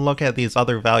 let's look at these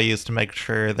other values to make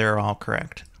sure they're all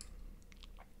correct.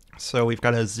 So we've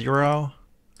got a 0.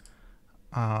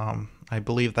 I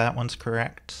believe that one's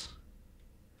correct.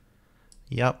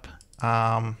 Yep.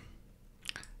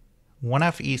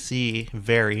 1FEC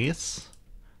varies.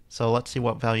 So let's see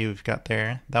what value we've got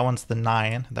there. That one's the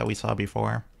 9 that we saw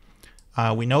before.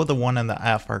 We know the 1 and the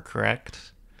F are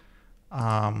correct.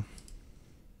 Right,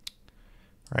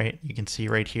 you can see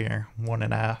right here, 1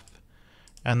 and F.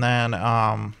 And then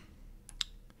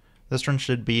this one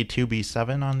should be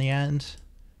 2B7 on the end,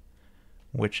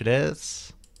 which it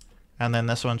is. And then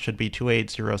this one should be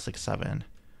 28067.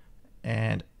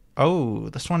 And oh,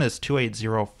 this one is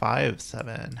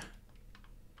 28057.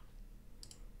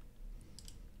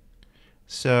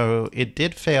 So it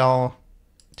did fail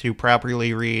to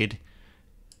properly read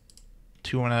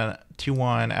 21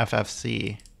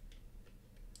 FFC.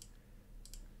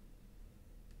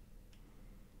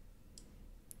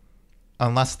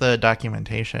 Unless the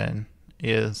documentation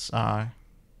is got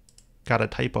a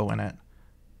typo in it.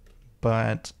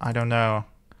 But I don't know.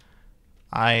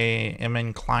 I am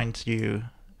inclined to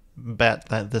bet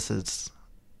that this is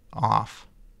off.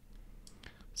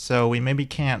 So we maybe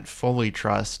can't fully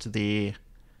trust the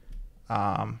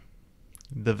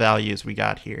values we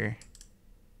got here.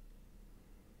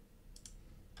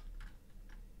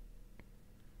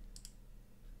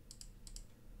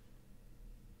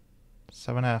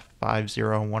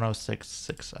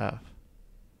 (7F501066F).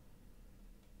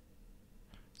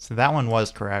 So that one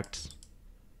was correct.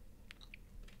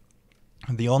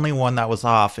 The only one that was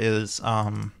off is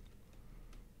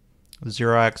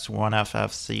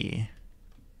 0x1FFC.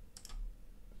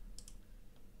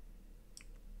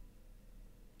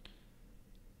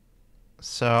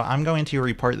 So I'm going to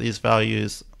report these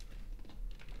values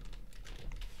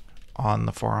on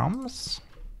the forums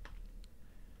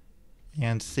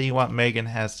and see what Megan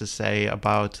has to say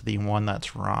about the one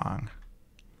that's wrong.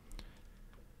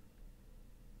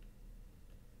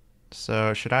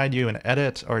 So should I do an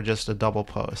edit or just a double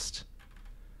post?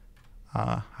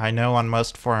 I know on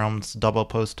most forums double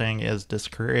posting is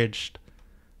discouraged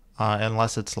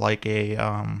unless it's like a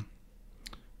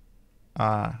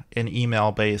an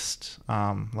email-based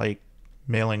like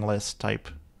mailing list type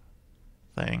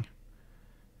thing.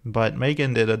 But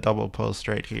Megan did a double post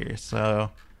right here,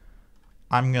 so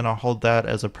I'm gonna hold that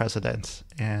as a precedent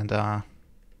and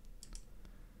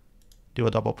do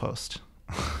a double post.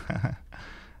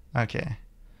 Okay.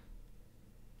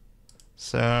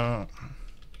 So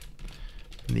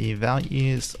the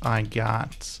values I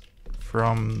got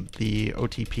from the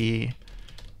OTP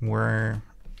were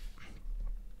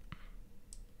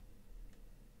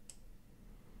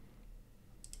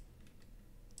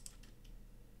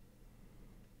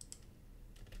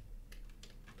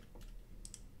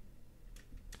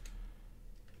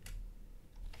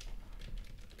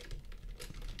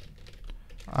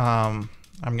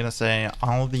I'm gonna say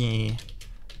all the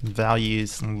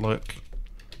values look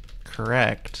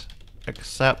correct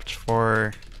except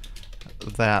for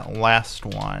that last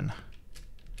one.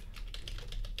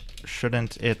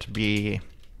 Shouldn't it be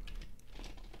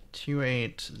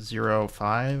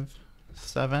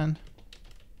 28057?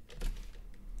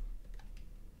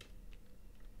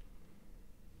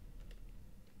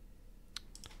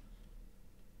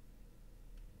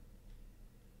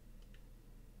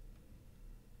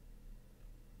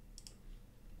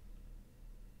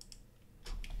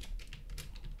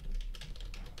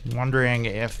 Wondering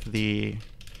if the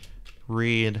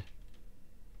read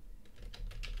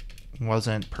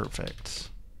wasn't perfect.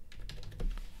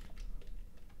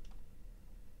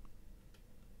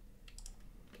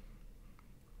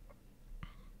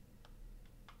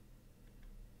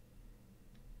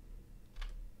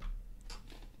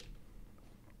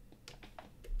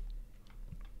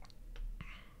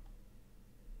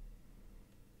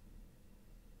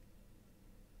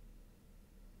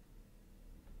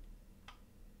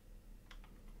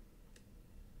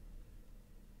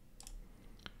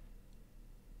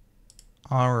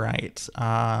 All right.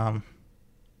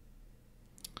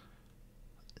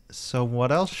 So what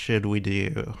else should we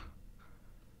do?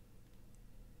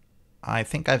 I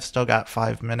think I've still got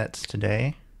 5 minutes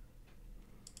today.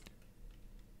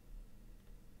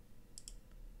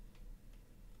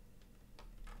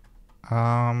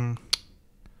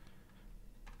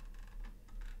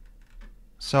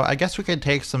 So I guess we could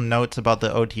take some notes about the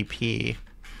OTP.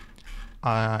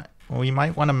 We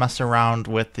might want to mess around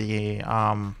with the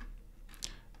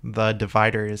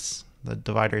dividers, the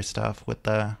divider stuff with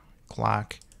the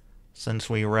clock, since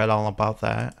we read all about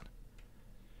that.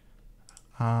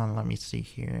 Let me see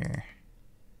here.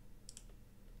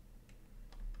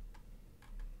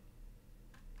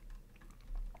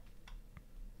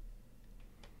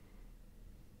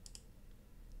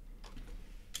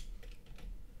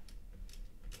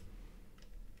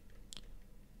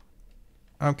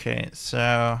 Okay,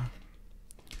 so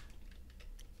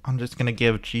I'm just going to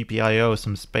give GPIO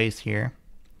some space here.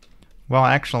 Well,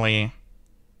 actually,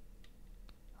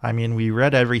 I mean, we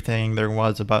read everything there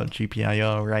was about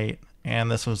GPIO, right? And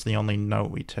this was the only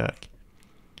note we took.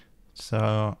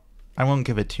 So I won't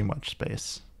give it too much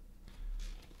space.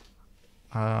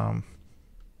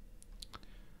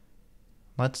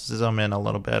 Let's zoom in a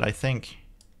little bit. I think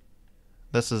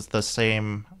this is the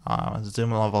same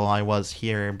zoom level I was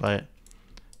here, but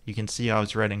you can see I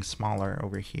was writing smaller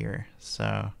over here.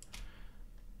 So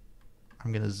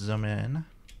I'm going to zoom in.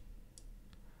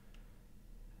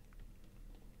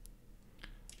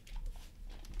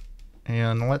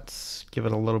 And let's give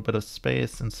it a little bit of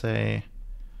space and say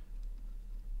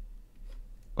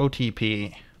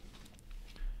OTP.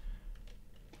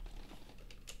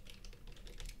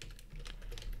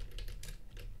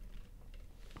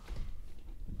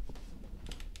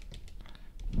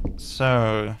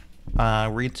 So,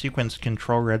 read sequence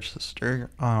control register.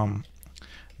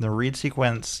 The read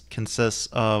sequence consists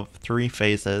of 3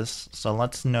 phases. So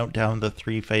let's note down the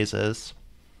 3 phases.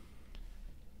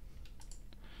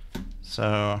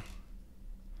 So,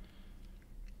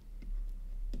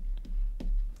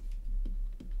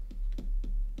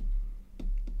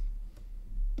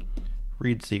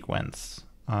 read sequence.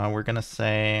 We're going to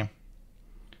say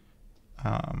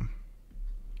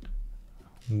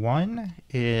 1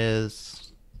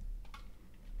 is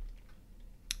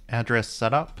address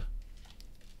setup.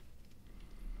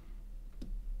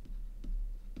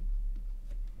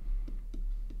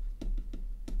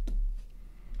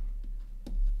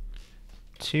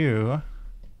 2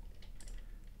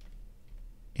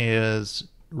 is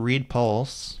read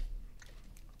pulse.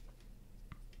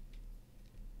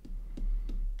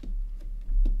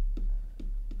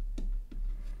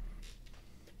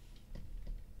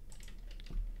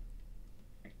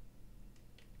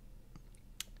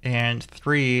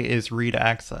 3 is read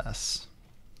access.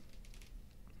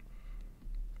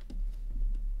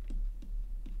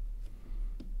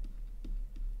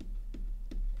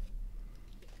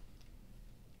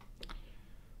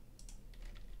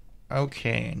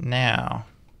 Okay, now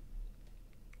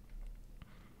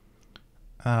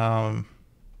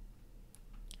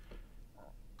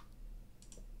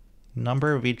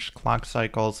number of each clock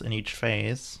cycles in each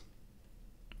phase.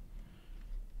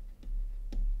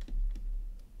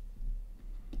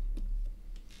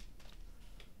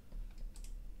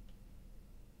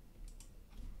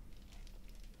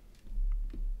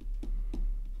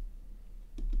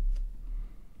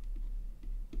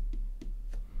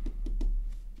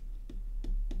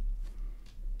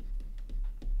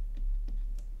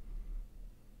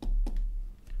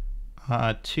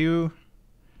 Two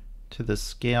to the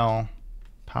scale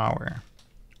power.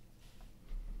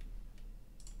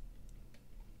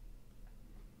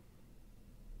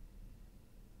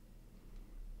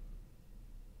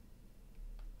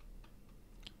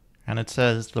 And it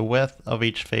says the width of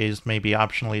each phase may be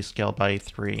optionally scaled by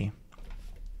 3.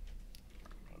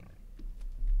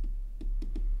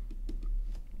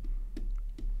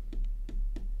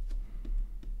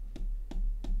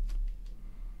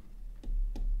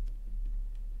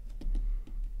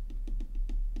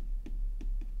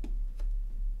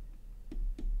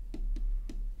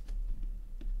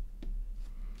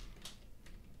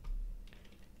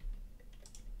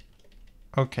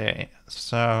 Okay,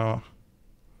 so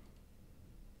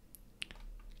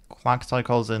clock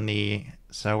cycles in the,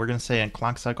 so we're going to say in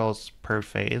clock cycles per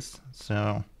phase.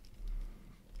 So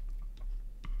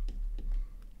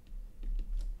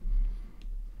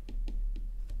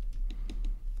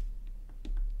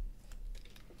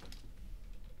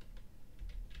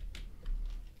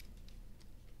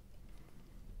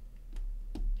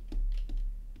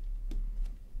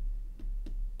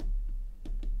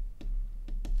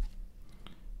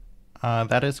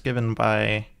that is given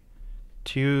by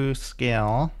 2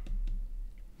 scale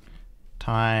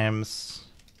times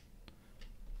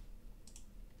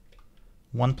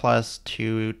 1 plus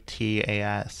 2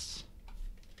 TAS.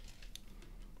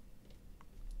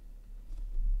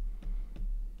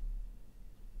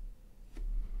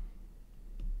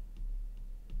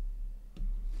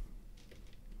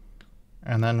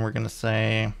 And then we're going to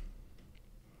say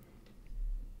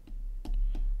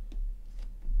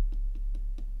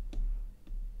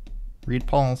read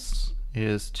pulse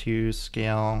is 2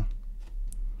 scale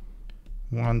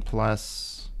 1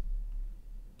 plus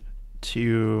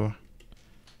 2,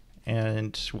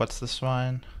 and what's this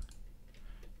one?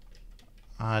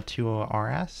 2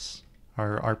 RS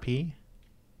or RP?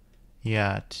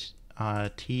 Yeah,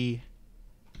 T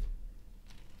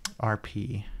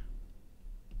RP.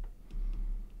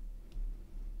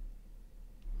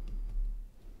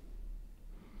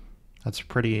 That's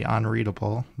pretty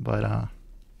unreadable, but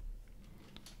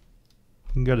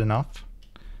good enough.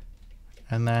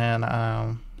 And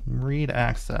then read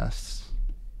access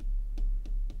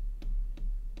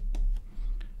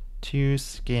to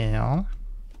scale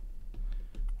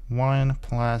 1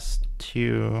 plus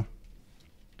 2,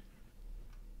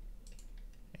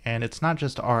 and it's not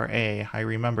just RA. I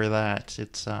remember that.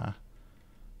 It's a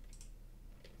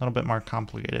little bit more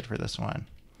complicated for this one.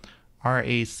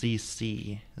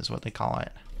 RACC is what they call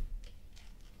it.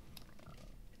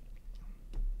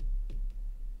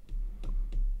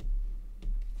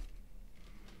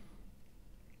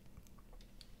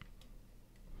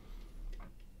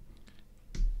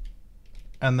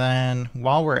 And then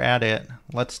while we're at it,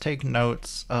 let's take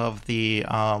notes of the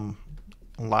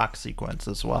lock sequence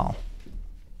as well.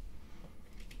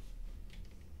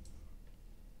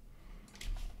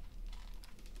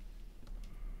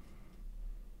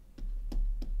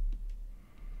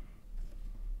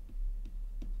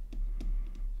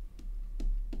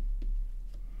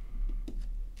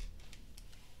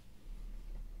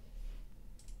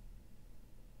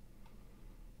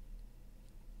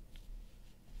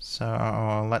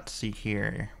 So let's see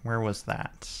here. Where was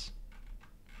that?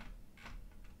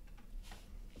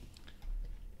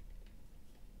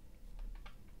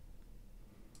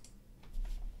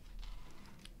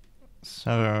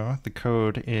 So the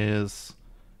code is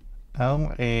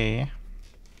LA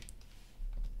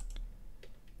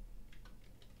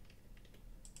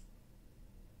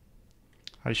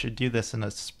I should do this in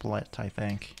a split, I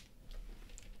think.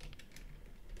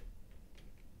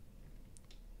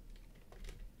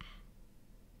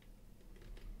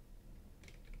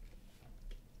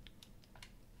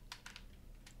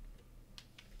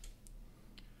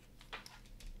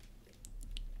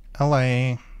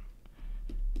 LA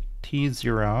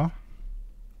T0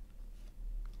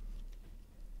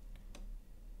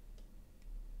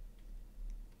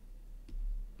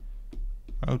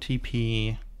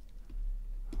 OTP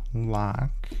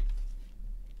lock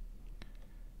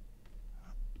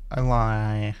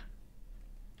LI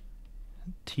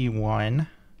T1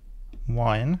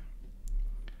 1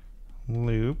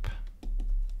 loop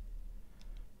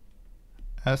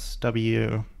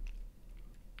SW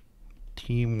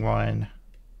T1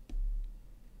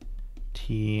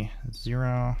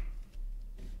 T0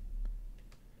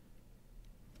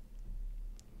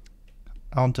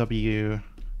 LW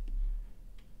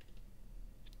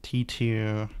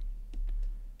T2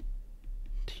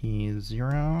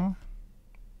 T0,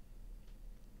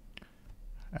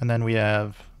 and then we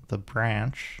have the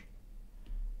branch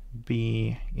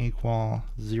B equal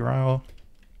 0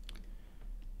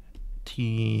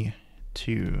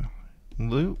 T2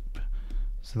 loop.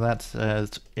 So that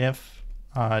says if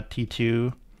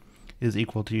T2 is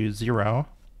equal to 0,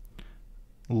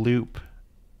 loop,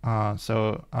 that's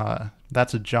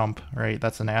a jump, right?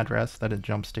 That's an address that it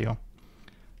jumps to.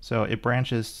 So it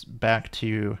branches back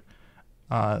to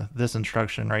this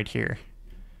instruction right here,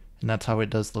 and that's how it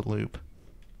does the loop.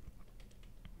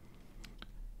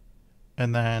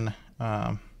 And then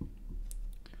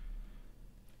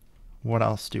what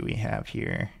else do we have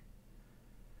here?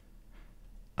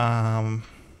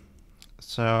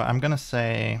 So I'm gonna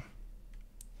say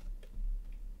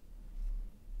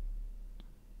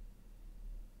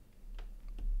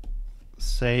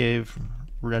save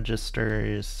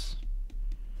registers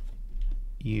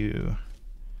you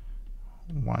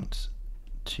want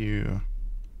to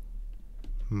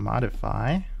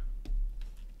modify.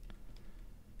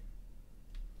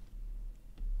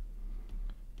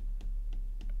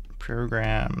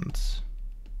 Programs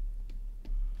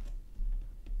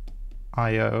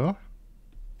IO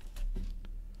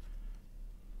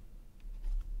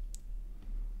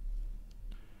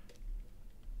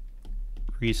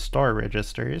restore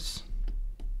registers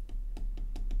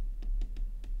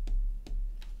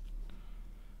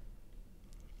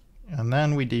and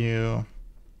then we do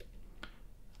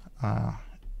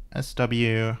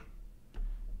SW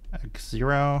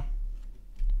X0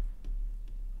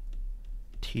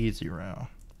 T0.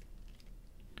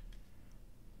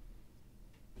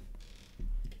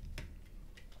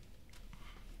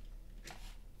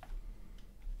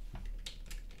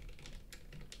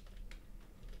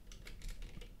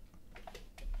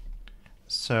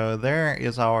 So there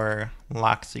is our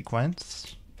lock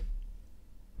sequence.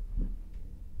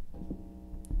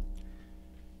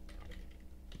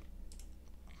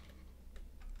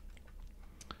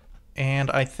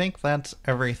 And I think that's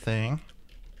everything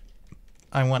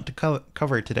I want to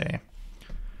cover today.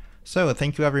 So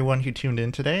thank you everyone who tuned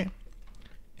in today.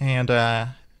 And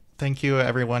thank you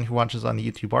everyone who watches on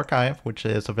the YouTube archive, which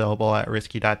is available at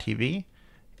risky.tv.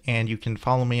 And you can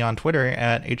follow me on Twitter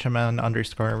at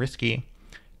HMN_risky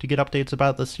to get updates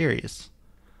about the series.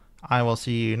 I will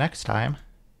see you next time,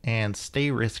 and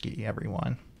stay risky,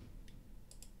 everyone.